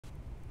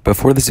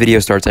Before this video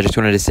starts, I just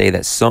wanted to say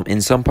that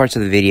in some parts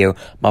of the video,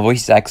 my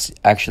voice is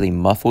actually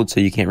muffled, so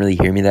you can't really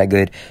hear me that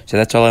good. So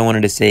that's all I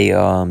wanted to say.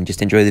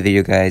 Just enjoy the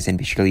video, guys, and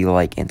be sure to leave a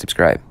like and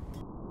subscribe.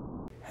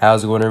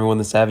 How's it going, everyone?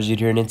 The Savage Dude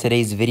here, and in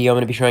today's video, I'm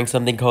going to be trying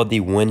something called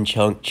the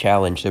Chunk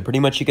Challenge. So pretty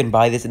much you can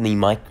buy this in the in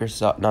the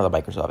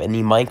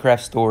Minecraft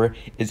store.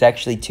 It's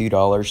actually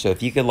 $2. So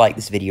if you could like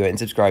this video and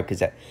subscribe, because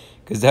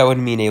that would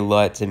mean a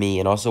lot to me,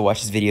 and also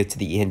watch this video to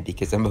the end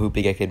because I'm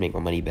hoping I could make my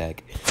money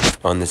back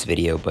on this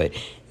video. But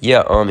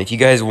yeah, if you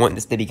guys want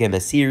this to become a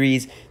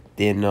series,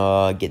 then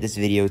get this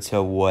video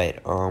to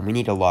what? We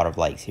need a lot of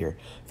likes here.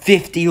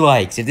 50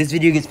 likes. If this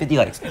video gets 50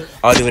 likes,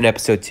 I'll do an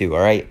episode 2.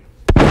 All right.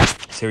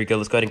 So here we go.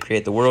 Let's go ahead and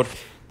create the world.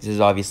 This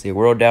is obviously a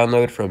world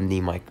download from the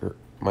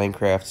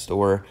Minecraft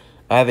store.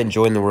 I haven't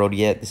joined the world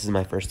yet. This is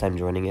my first time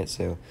joining it.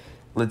 So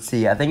let's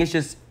see. I think it's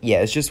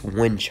just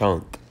one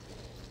chunk.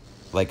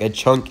 Like, a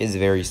chunk is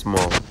very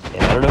small.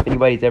 And I don't know if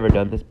anybody's ever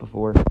done this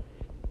before.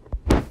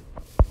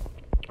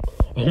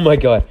 Oh my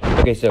god.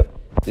 Okay, so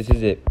this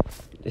is it.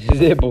 This is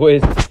it,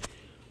 boys.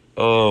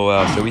 Oh,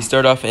 wow. So we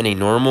start off in a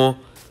normal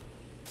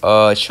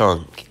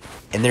chunk.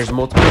 And there's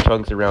multiple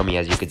chunks around me,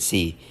 as you can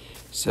see.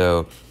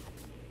 So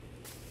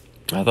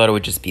I thought it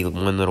would just be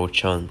one little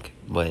chunk,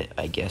 but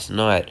I guess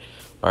not.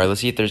 Alright,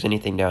 let's see if there's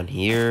anything down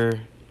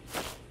here.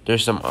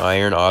 There's some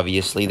iron,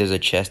 obviously. There's a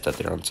chest up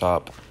there on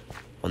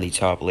the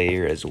top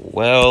layer as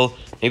well.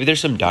 Maybe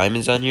there's some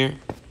diamonds on here.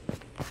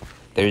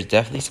 There's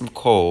definitely some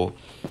coal,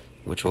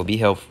 which will be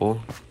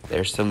helpful.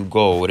 There's some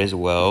gold as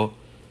well.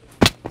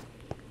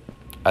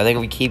 I think if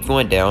we keep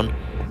going down,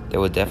 there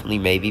will definitely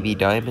maybe be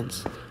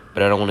diamonds,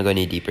 but I don't want to go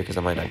any deeper because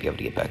I might not be able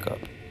to get back up.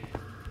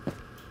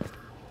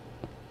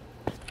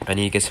 I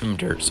need to get some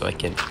dirt so I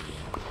can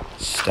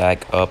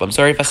stack up. I'm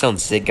sorry if I sound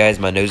sick, guys.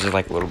 My nose is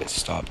like a little bit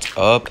stopped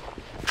up.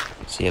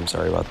 See, I'm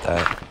sorry about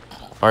that.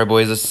 Alright,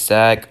 boys, let's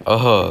stack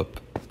up.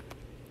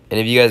 And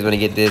if you guys want to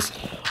get this,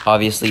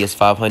 obviously it's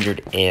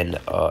 500 and,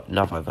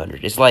 not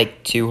 500. It's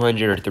like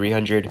 200 or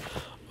 300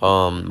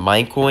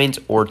 mine coins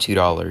or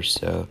 $2.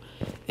 So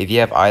if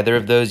you have either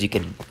of those, you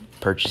can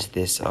purchase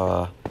this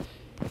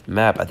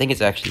map. I think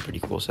it's actually pretty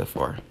cool so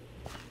far.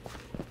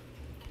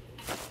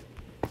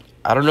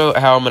 I don't know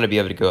how I'm going to be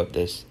able to go up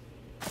this.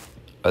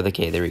 Oh,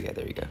 okay, there we go,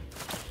 there we go.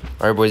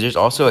 Alright, boys, there's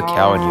also a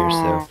cow in here,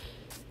 so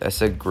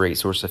that's a great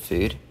source of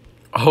food.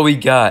 All we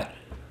got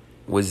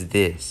was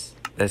this.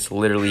 That's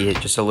literally it,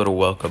 just a little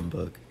welcome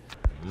book.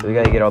 So we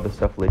gotta get all this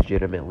stuff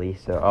legitimately,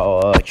 so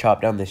I'll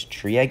chop down this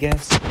tree, I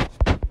guess.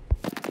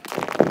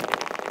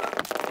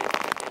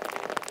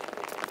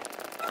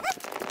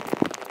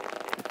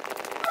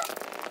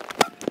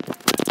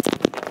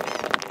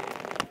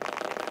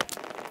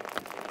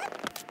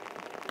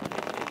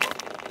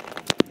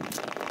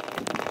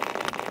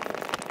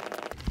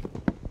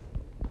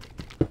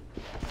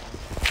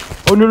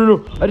 Oh,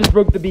 no. I just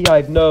broke the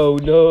beehive. No,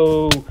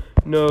 dude.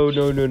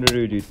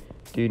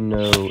 Dude,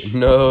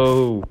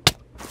 no.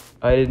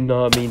 I did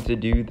not mean to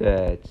do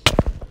that.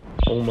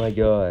 Oh, my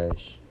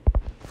gosh.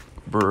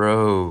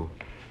 Bro.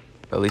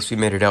 At least we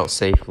made it out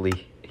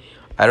safely.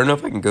 I don't know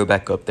if I can go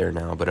back up there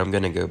now, but I'm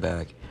going to go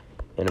back.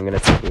 And I'm going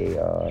to take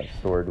a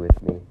sword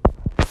with me.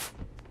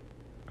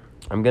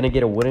 I'm going to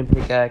get a wooden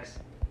pickaxe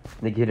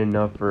to get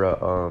enough for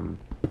a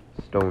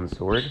stone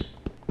sword.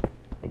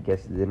 I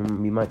guess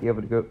then we might be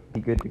able to be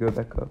good to go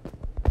back up.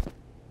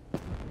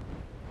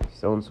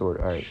 Stone sword.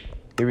 Alright.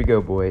 Here we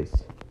go, boys.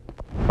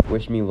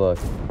 Wish me luck.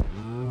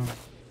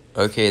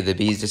 Okay, the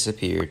bees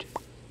disappeared.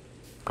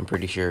 I'm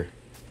pretty sure.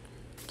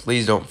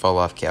 Please don't fall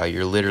off, cow.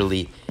 You're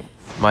literally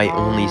my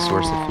only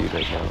source of food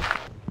right now.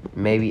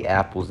 Maybe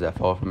apples that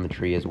fall from the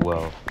tree as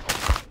well.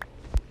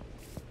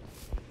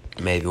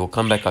 Maybe. We'll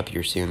come back up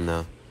here soon,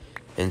 though,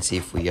 and see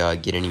if we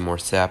get any more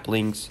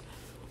saplings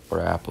or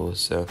apples.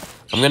 So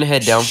I'm gonna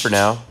head down for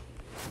now.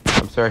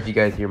 I'm sorry if you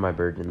guys hear my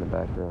birds in the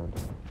background.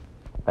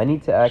 I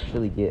need to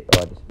actually get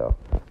I just fell.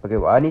 Okay,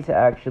 well, I need to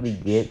actually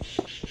get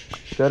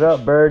shut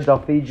up, birds.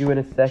 I'll feed you in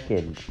a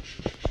second.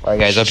 Alright,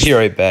 guys, I'll be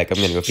right back. I'm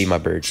gonna go feed my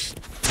birds.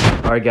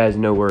 Alright, guys,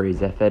 no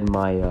worries. I fed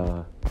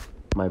my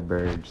my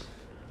birds.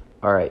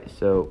 Alright,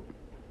 so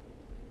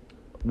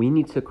we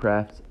need to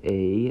craft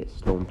a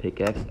stone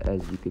pickaxe,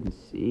 as you can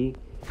see.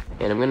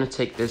 And I'm gonna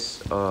take this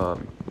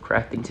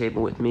crafting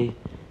table with me,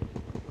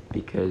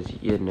 because,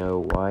 you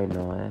know, why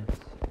not?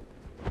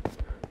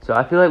 So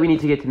I feel like we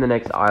need to get to the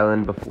next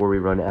island before we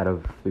run out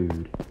of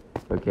food.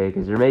 Okay,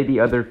 because there may be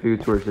other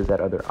food sources at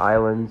other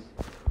islands.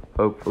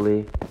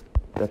 Hopefully.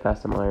 Did I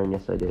pass some iron?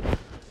 Yes, I did.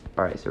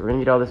 Alright, so we're going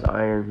to get all this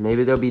iron.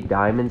 Maybe there'll be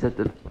diamonds at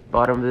the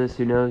bottom of this.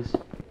 Who knows?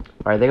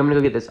 Alright, I think I'm going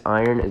to go get this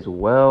iron as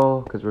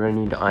well, because we're going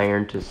to need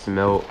iron to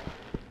smelt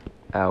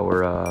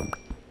our,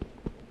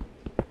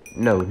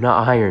 no,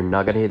 not iron.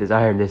 Not going to hit this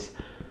iron. This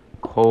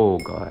coal,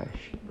 gosh.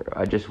 Bro,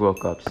 I just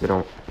woke up,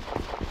 so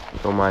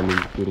don't mind me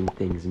getting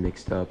things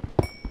mixed up.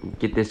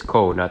 Get this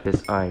coal, not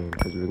this iron,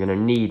 because we're going to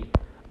need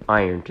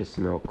iron to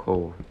smelt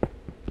coal.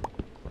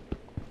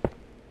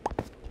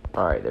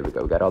 Alright, there we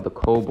go. We got all the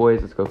coal,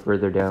 boys. Let's go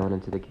further down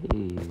into the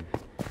cave.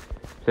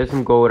 There's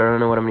some gold. I don't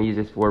know what I'm gonna use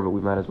this for, but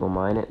we might as well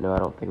mine it. No, I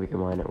don't think we can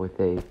mine it with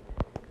a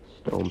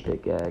stone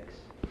pickaxe.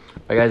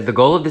 Alright guys, the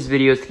goal of this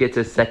video is to get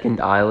to a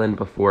second island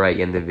before I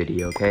end the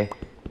video, okay?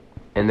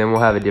 And then we'll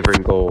have a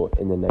different goal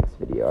in the next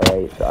video,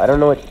 alright? So I don't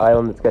know which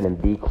island it's gonna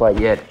be quite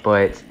yet,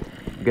 but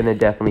I'm gonna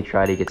definitely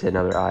try to get to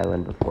another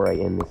island before I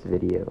end this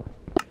video.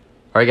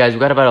 Alright guys, we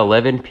got about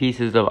 11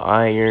 pieces of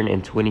iron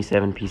and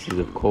 27 pieces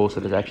of coal,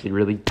 so that's actually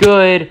really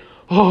good.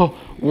 Oh,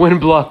 one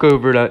block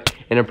over,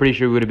 and I'm pretty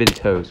sure we would have been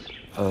toast.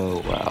 Oh,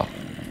 wow.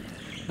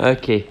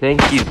 Okay,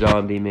 thank you,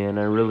 zombie man.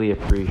 I really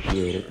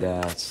appreciated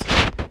that.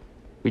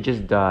 We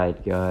just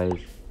died, guys.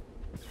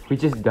 We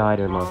just died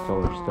and lost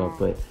all our stuff,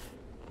 but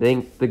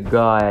thank the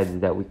gods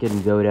that we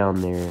can go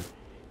down there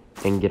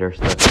and get our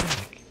stuff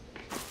back.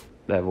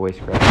 That voice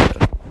cracked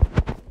though.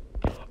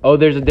 Oh,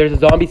 there's a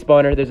zombie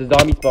spawner. There's a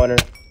zombie spawner.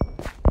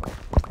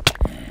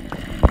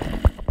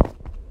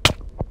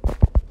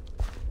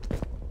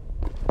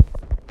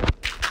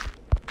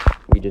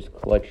 We just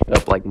clutched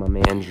up like my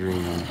man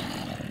dreams.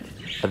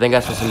 I think I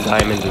saw some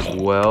diamonds as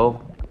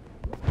well.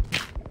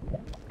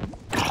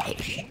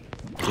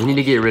 We need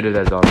to get rid of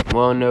that zombie.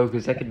 Well, no,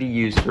 because that could be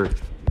used for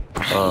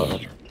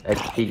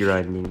XP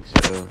grinding,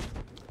 so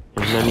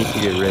there's no need to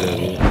get rid of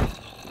it.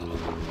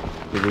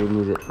 We can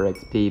use it for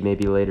XP.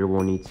 Maybe later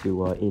we'll need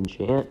to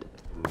enchant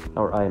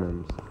our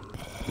items,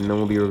 and then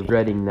we'll be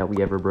regretting that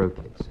we ever broke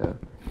it. So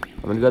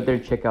I'm gonna go out there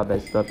and check out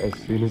that stuff as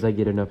soon as I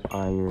get enough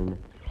iron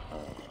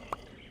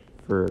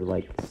for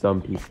like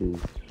some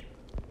pieces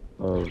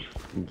of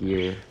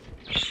gear.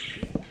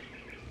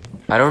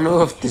 I don't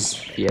know if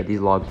this, yeah, these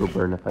logs will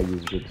burn if I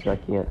use it, so I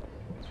can't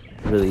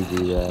really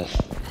do that.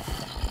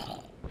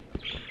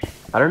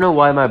 I don't know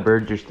why my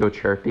birds are still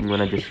chirping when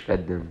I just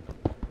fed them.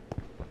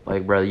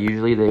 Like, bro,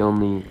 usually they're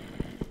only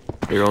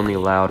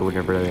loud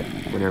whenever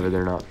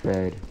they're not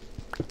fed,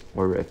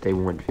 or if they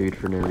want food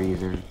for no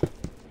reason.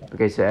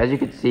 Okay, so as you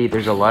can see,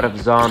 there's a lot of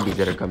zombies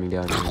that are coming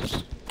down here,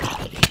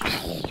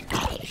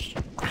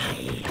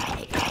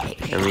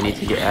 and we need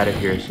to get out of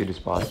here as soon as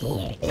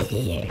possible.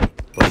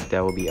 Like, that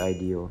will be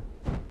ideal.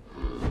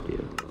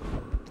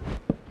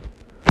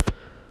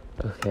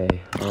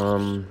 Okay,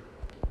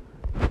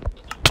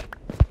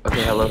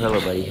 okay, hello,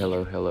 buddy,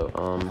 hello.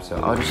 So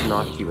I'll just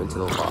knock you into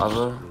the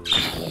lava,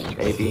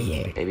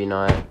 maybe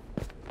not.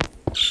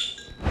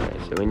 Okay,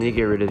 so we need to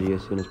get rid of you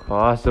as soon as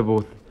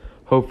possible,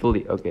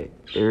 hopefully. Okay,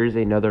 there is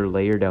another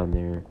layer down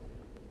there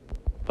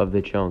of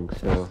the chunk,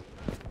 so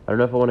I don't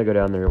know if I want to go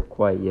down there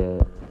quite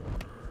yet.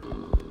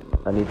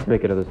 I need to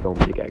make another stone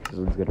pickaxe, this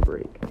one's gonna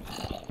break.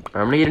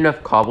 I'm gonna get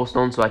enough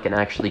cobblestone so I can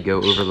actually go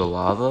over the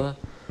lava.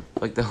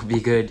 Like, that would be a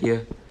good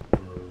idea.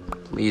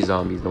 Please,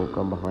 zombies, don't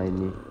come behind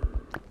me.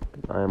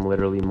 I am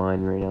literally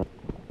mine right now.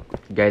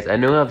 Guys, I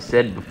know I've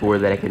said before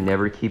that I can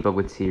never keep up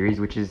with series,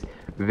 which is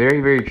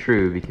very, very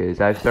true, because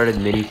I've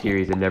started many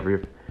series and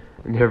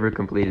never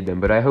completed them.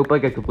 But I hope I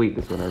can complete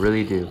this one. I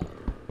really do.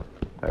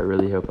 I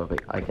really hope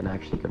I can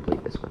actually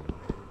complete this one,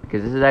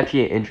 because this is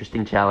actually an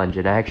interesting challenge,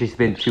 and I actually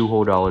spent $2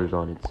 whole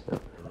on it. So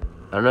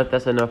I don't know if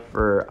that's enough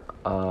for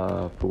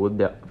full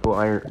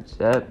iron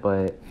set,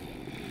 but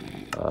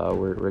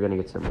we're gonna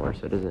get some more,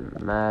 so it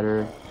doesn't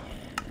matter.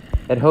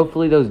 And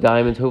hopefully those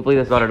diamonds, hopefully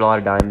that's not a lot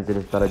of diamonds, and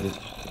it's not just,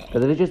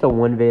 because if it's just a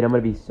one vein, I'm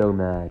gonna be so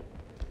mad,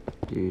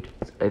 dude.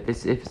 If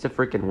it's a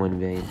freaking one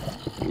vein,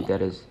 dude,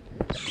 that is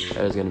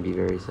gonna be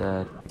very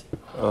sad.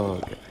 Oh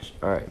gosh.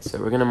 All right, so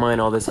we're gonna mine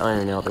all this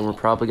iron out, and we're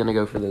probably gonna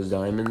go for those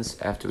diamonds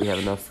after we have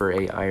enough for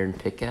a iron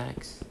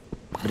pickaxe.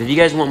 But if you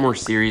guys want more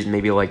series,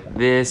 maybe like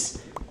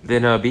this,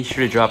 then be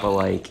sure to drop a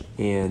like,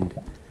 and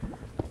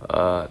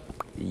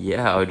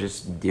yeah, I'll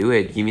just do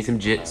it. Give me some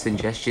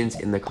suggestions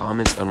in the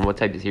comments on what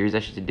type of series I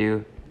should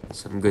do.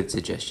 Some good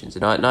suggestions,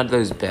 not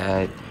those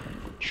bad,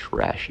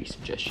 trashy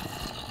suggestions.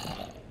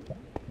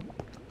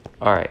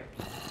 All right,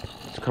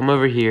 let's come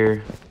over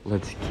here.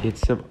 Let's get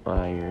some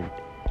iron.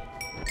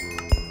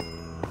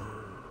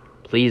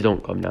 Please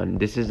don't come down.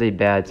 This is a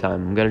bad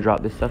time. I'm gonna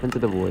drop this stuff into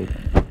the void.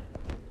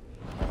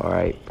 All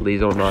right, please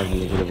don't knock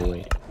me into the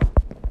void.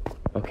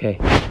 Okay,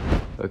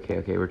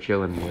 we're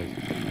chilling, boys.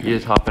 You're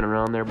just hopping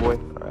around there, boy?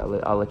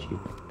 Alright, I'll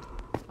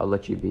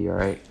let you be,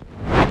 alright?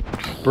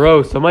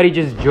 Bro, somebody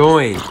just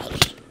joined.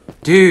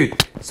 Dude,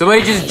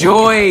 somebody just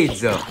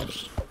joined!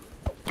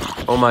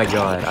 Oh my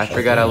god, I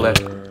forgot I left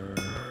the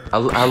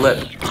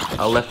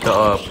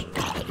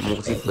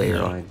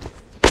multiplayer on.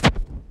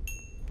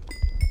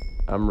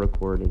 I'm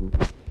recording.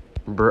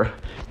 Bruh.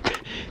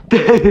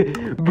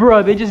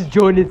 Bruh, they just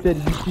joined and said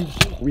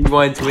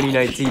Rewind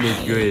 2019 is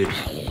good.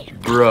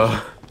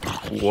 Bruh.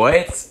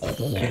 What?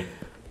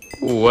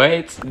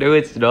 What? No,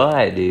 it's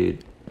not,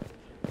 dude.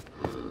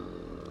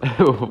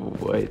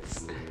 What?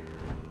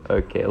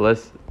 Okay,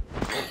 let's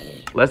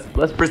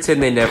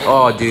pretend they never.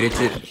 Oh, dude,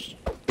 it's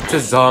a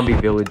zombie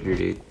villager,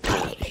 dude.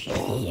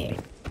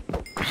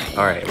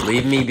 All right,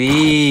 leave me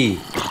be.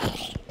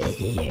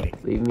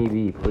 Leave me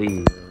be,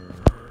 please.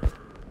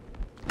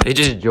 They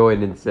just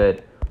joined and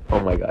said, "Oh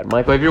my God,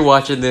 Michael, if you're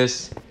watching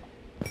this,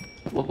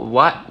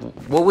 what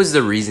was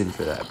the reason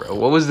for that, bro?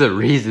 What was the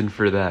reason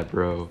for that,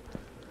 bro?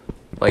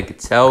 Like,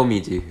 tell me,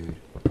 dude.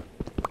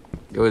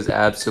 There was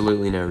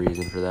absolutely no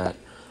reason for that.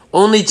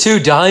 Only 2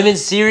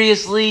 diamonds?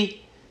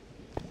 Seriously?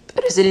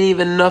 That isn't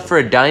even enough for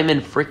a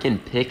diamond freaking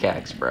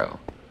pickaxe, bro.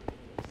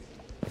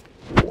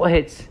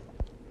 What?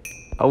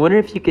 I wonder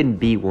if you can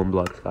beat 1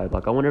 block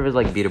skyblock. I wonder if it's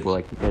like beatable,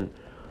 like you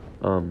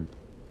can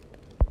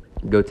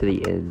go to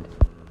the end.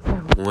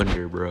 I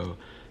wonder, bro.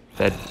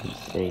 That's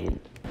insane.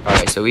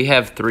 Alright, so we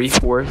have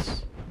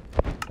 3/4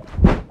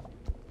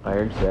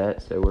 iron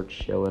set, so we're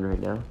chilling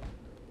right now.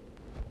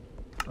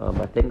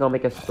 I think I'll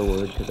make a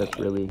sword, because that's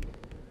really...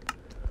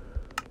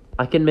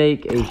 I can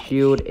make a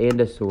shield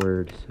and a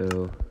sword,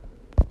 so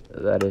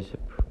that is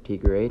pretty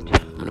great.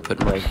 I'm gonna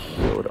put my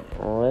shield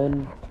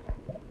on.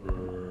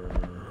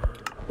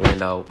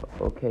 And I'll...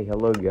 Okay,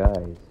 hello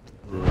guys.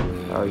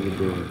 How are you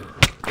doing?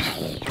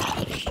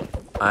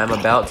 I'm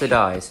about to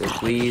die, so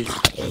please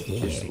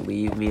just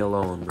leave me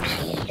alone, bro.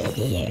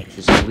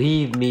 Just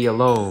leave me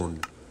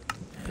alone.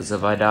 Because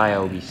if I die,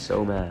 I'll be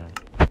so mad.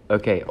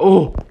 Okay.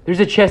 Oh,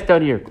 there's a chest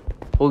down here.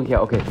 Holy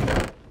cow. Okay.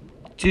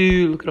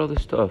 Dude, look at all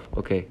this stuff.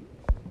 Okay.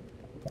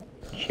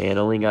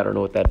 Channeling. I don't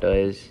know what that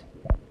does.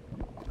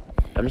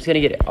 I'm just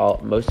going to get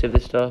most of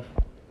this stuff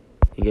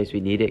in case we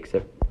need it.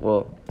 Except,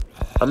 well,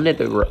 I'm going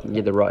to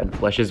get the rotten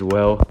flesh as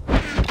well.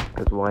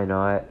 Because why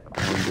not?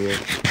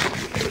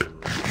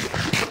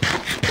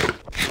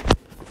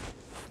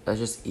 Let's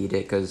just eat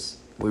it because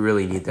we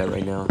really need that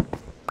right now.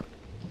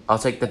 I'll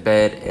take the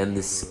bed and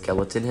the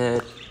skeleton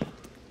head.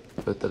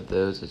 Both of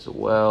those as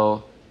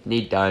well.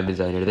 Need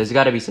diamonds on here. There's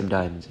got to be some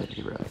diamonds in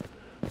here, bro.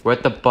 We're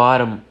at the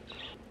bottom.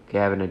 Okay,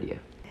 I have an idea.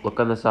 Look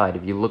on the side.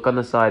 If you look on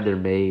the side, there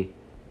may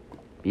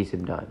be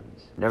some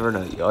diamonds. Never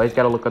know. You always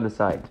got to look on the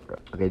sides, bro.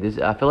 Okay,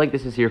 I feel like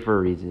this is here for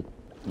a reason.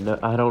 No,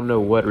 I don't know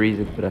what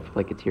reason, but I feel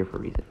like it's here for a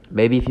reason.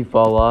 Maybe if you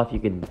fall off, you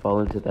can fall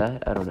into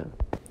that. I don't know.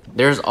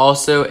 There's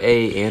also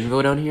a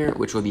anvil down here,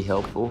 which will be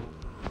helpful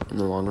in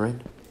the long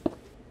run.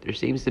 There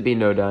seems to be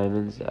no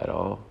diamonds at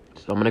all.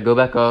 So I'm going to go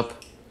back up.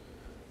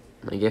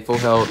 I'm going to get full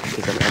health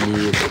because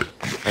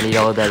I need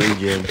all of that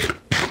regen.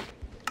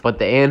 But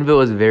the anvil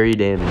is very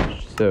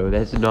damaged. So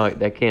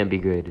that can't be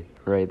good,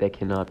 right? That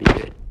cannot be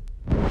good.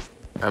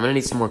 I'm going to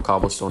need some more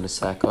cobblestone to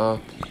stack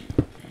up.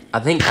 I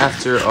think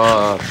after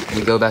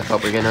we go back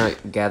up, we're going to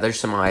gather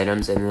some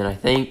items. And then I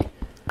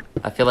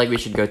feel like we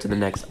should go to the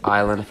next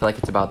island. I feel like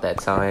it's about that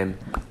time.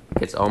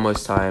 It's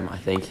almost time. I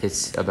think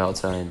it's about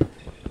time.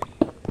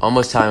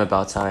 Almost time,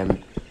 about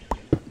time.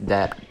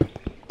 That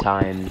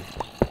time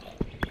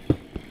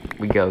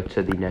we go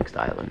to the next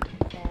island.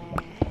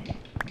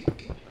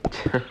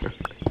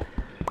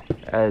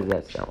 How does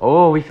that sound?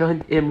 Oh, we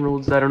found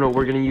emeralds. I don't know what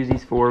we're going to use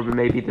these for, but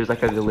maybe there's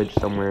like a village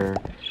somewhere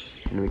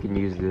and we can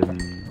use them.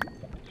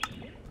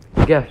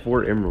 We got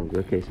 4 emeralds.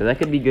 Okay, so that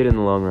could be good in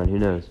the long run. Who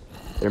knows?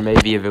 There may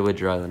be a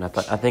village or island.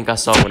 I think I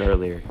saw one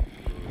earlier.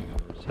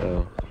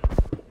 So,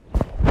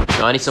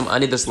 no, I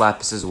need this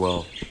lapis as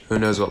well. Who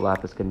knows what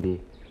lapis can be?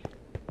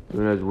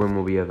 Who knows when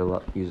we'll be able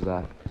to use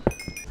lapis?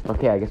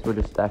 Okay, I guess we'll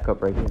just stack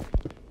up right here.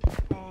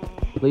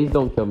 Please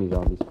don't kill me,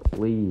 zombies.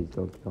 Please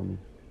don't kill me.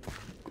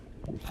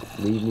 Just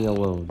leave me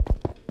alone.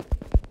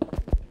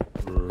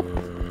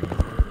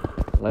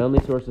 My only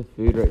source of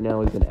food right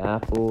now is an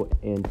apple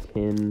and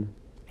 10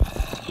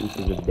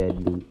 pieces of dead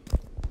meat.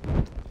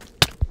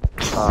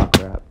 Ah,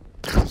 crap.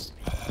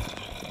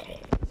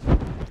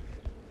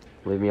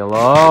 Leave me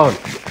alone!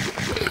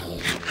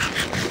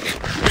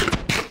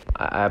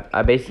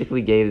 I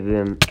basically gave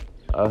them...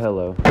 Oh,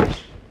 hello.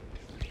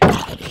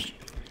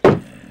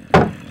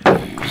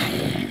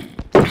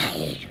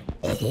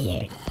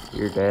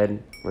 You're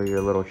dead? Or you're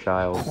a little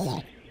child?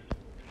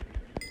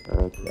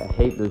 Okay, I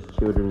hate those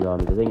children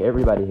zombies. I think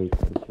everybody hates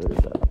those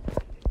children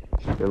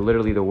zombies. They're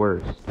literally the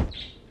worst.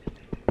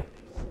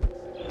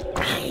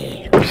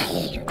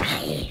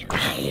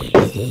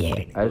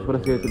 I just want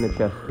to see what's in the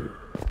chest, dude.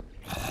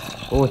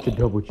 Oh, it's a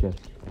double chest.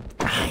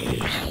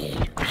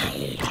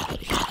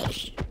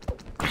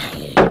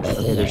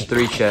 Okay, there's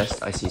 3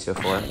 chests I see so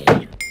far.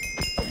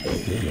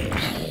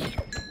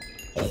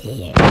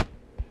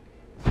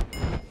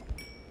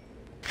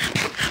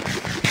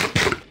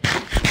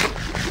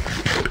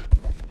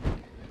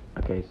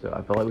 Okay, so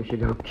I feel like we should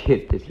go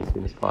get this as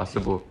soon as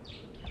possible.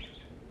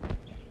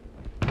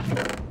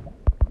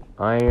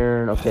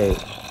 Iron, okay,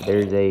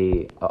 there's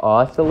a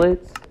ocelot.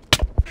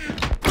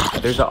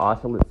 There's an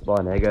ocelot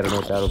spawn egg. I don't know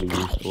what that'll be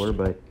used for,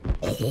 but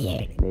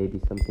maybe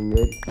something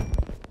good.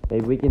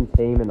 Maybe we can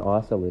tame an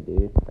ocelot,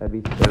 dude. That'd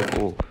be so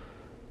cool.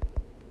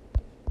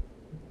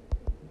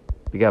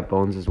 We got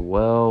bones as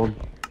well.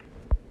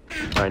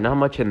 Alright, not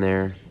much in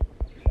there,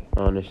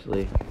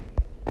 honestly.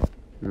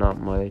 Not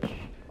much.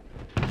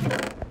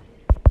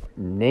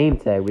 Name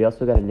tag. We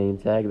also got a name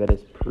tag. That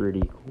is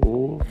pretty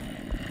cool.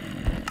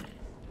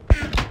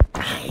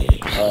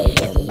 Alright,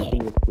 guys, we can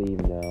just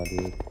leave now,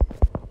 dude.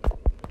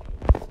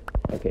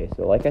 Okay,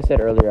 so like I said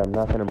earlier, I'm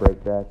not gonna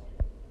break that.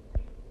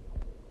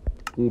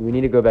 Dude, we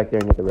need to go back there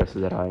and get the rest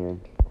of that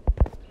iron.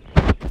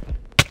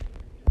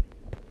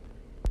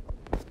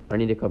 I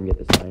need to come get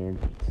this iron.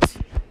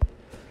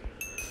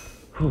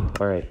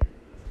 Alright.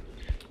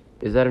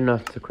 Is that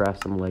enough to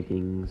craft some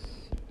leggings?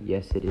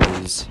 Yes, it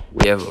is.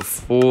 We have a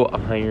full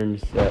iron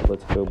set.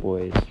 Let's go,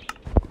 boys.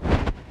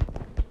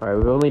 Alright,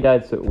 we've only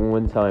died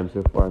one time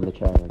so far in the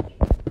challenge.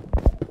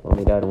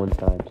 Only died one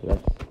time, so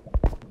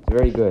it's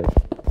very good.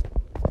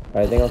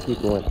 Alright, I think I'll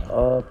keep going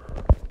up.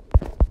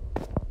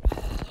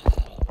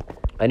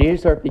 I need to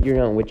start figuring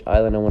out which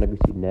island I want to go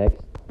to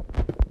next,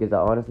 because I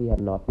honestly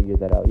have not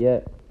figured that out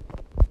yet,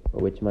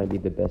 or which might be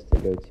the best to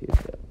go to.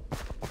 So,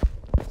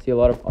 I see a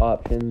lot of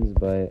options,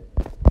 but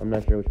I'm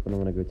not sure which one I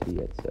want to go to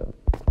yet, so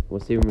we'll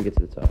see when we get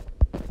to the top.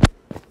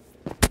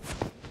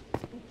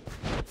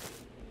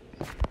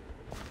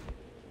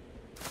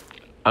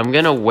 I'm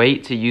gonna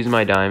wait to use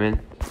my diamond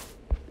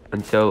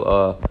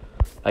until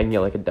I can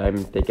get like a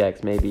diamond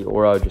pickaxe maybe,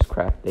 or I'll just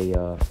craft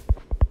a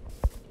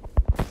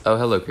oh,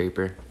 hello,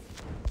 creeper.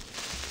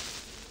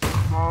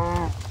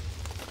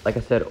 Like I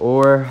said,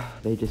 or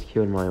they just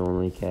killed my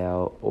only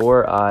cow,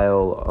 or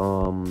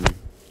I'll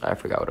I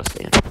forgot what I was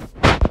saying.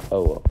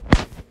 Oh well.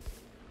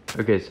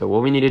 Okay, so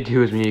what we need to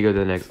do is we need to go to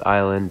the next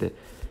island,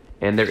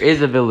 and there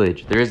is a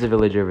village. There is a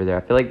village over there.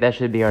 I feel like that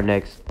should be our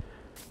next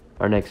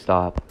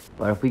stop.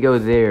 But if we go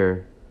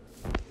there,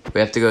 we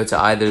have to go to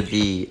either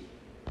the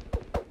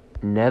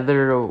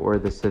Nether or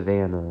the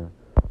Savannah,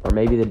 or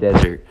maybe the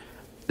desert.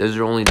 Those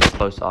are only the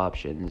close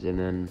options, and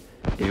then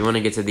if you want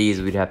to get to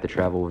these, we'd have to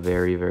travel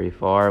very, very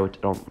far, which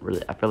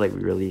I feel like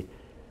we really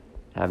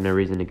have no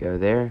reason to go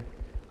there.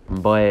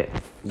 But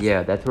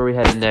yeah, that's where we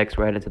head next.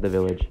 We're heading to the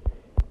village,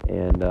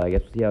 and I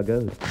guess we'll see how it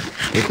goes.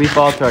 If we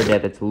fall to our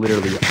death, it's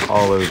literally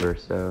all over,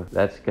 so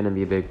that's gonna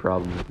be a big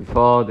problem. If we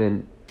fall,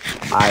 then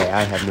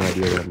I have no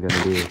idea what I'm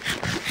gonna do.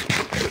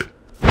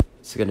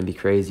 It's gonna be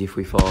crazy if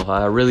we fall.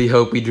 I really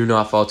hope we do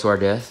not fall to our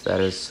death.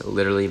 That is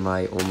literally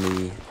my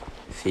only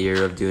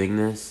fear of doing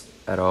this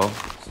at all.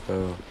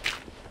 So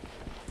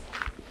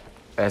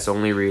that's the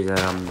only reason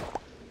I'm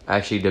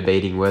actually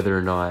debating whether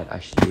or not I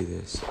should do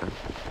this. So,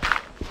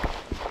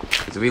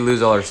 if we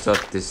lose all our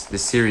stuff, this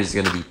series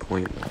is gonna be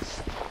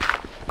pointless.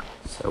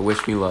 So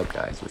wish me luck,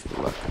 guys. Wish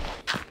me luck.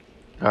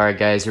 Alright,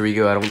 guys, here we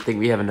go. I don't think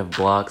we have enough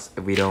blocks.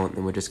 If we don't,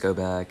 then we'll just go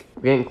back.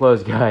 We're getting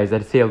close, guys.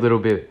 I'd say a little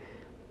bit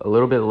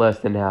less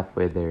than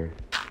halfway there.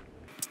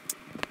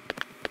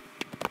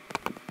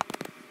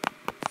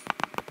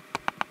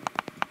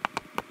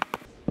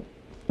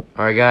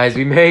 Alright, guys,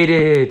 we made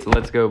it!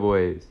 Let's go,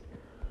 boys.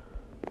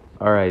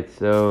 Alright,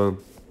 so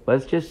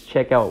let's just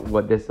check out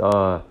what this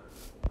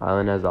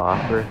island has to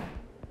offer.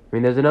 I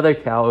mean, there's another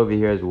cow over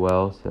here as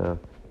well, so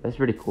that's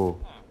pretty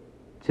cool.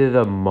 To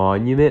the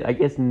monument. I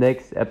guess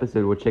next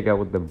episode we'll check out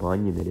what the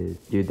monument is.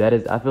 Dude,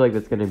 I feel like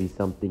that's gonna be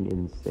something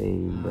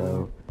insane,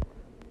 bro.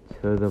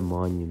 To the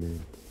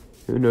monument.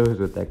 Who knows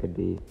what that could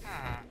be?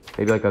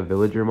 Maybe like a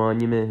villager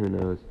monument? Who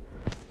knows?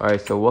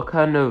 Alright, so what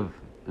kind of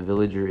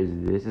villager is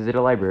this? Is it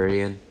a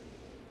librarian?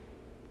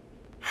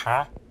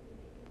 Huh?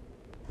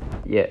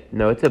 Yeah,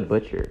 no, it's a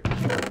butcher.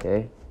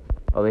 Okay.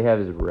 All they have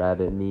is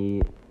rabbit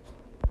meat.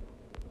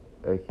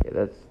 Okay,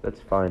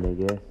 that's fine, I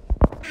guess.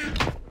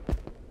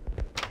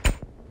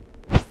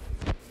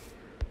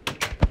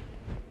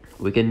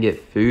 We can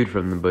get food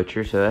from the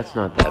butcher, so that's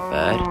not that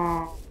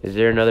bad. Is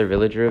there another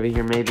villager over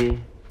here, maybe?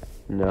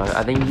 No,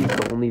 I think he's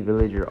the only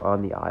villager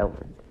on the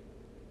island,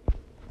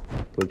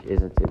 which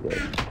isn't too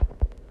good.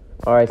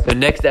 Alright, so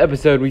next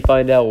episode, we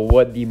find out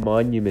what the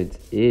monument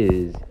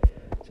is.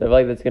 So I feel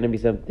like that's going to be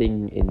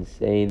something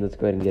insane. Let's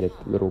go ahead and get a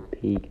little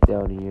peek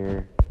down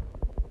here.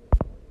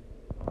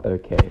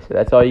 Okay, so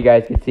that's all you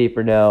guys can see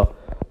for now.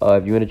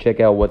 If you want to check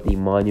out what the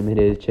monument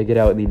is, check it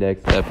out in the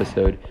next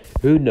episode.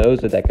 Who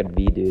knows what that could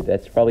be, dude?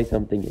 That's probably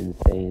something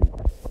insane.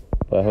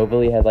 But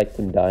hopefully it has like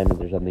some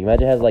diamonds or something.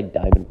 Imagine it has like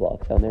diamond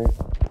blocks on there.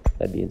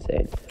 That'd be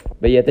insane.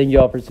 But yeah, thank you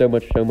all for so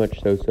much for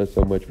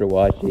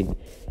watching.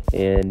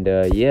 And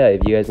yeah,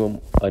 if you guys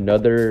want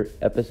another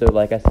episode,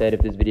 like I said,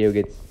 if this video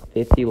gets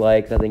 50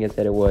 likes, I think I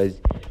said it was,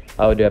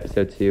 I would do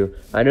episode 2.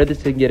 I know this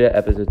didn't get an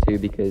episode 2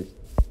 because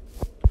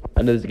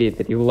I know this will get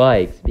 50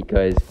 likes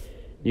because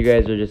you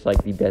guys are just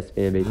like the best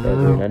fan base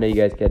ever. And I know you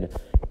guys can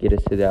get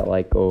us to that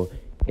like goal.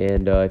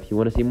 And if you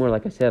want to see more,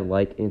 like I said,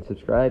 like and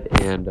subscribe.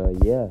 And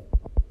yeah,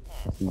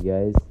 see you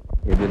guys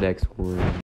in the next one.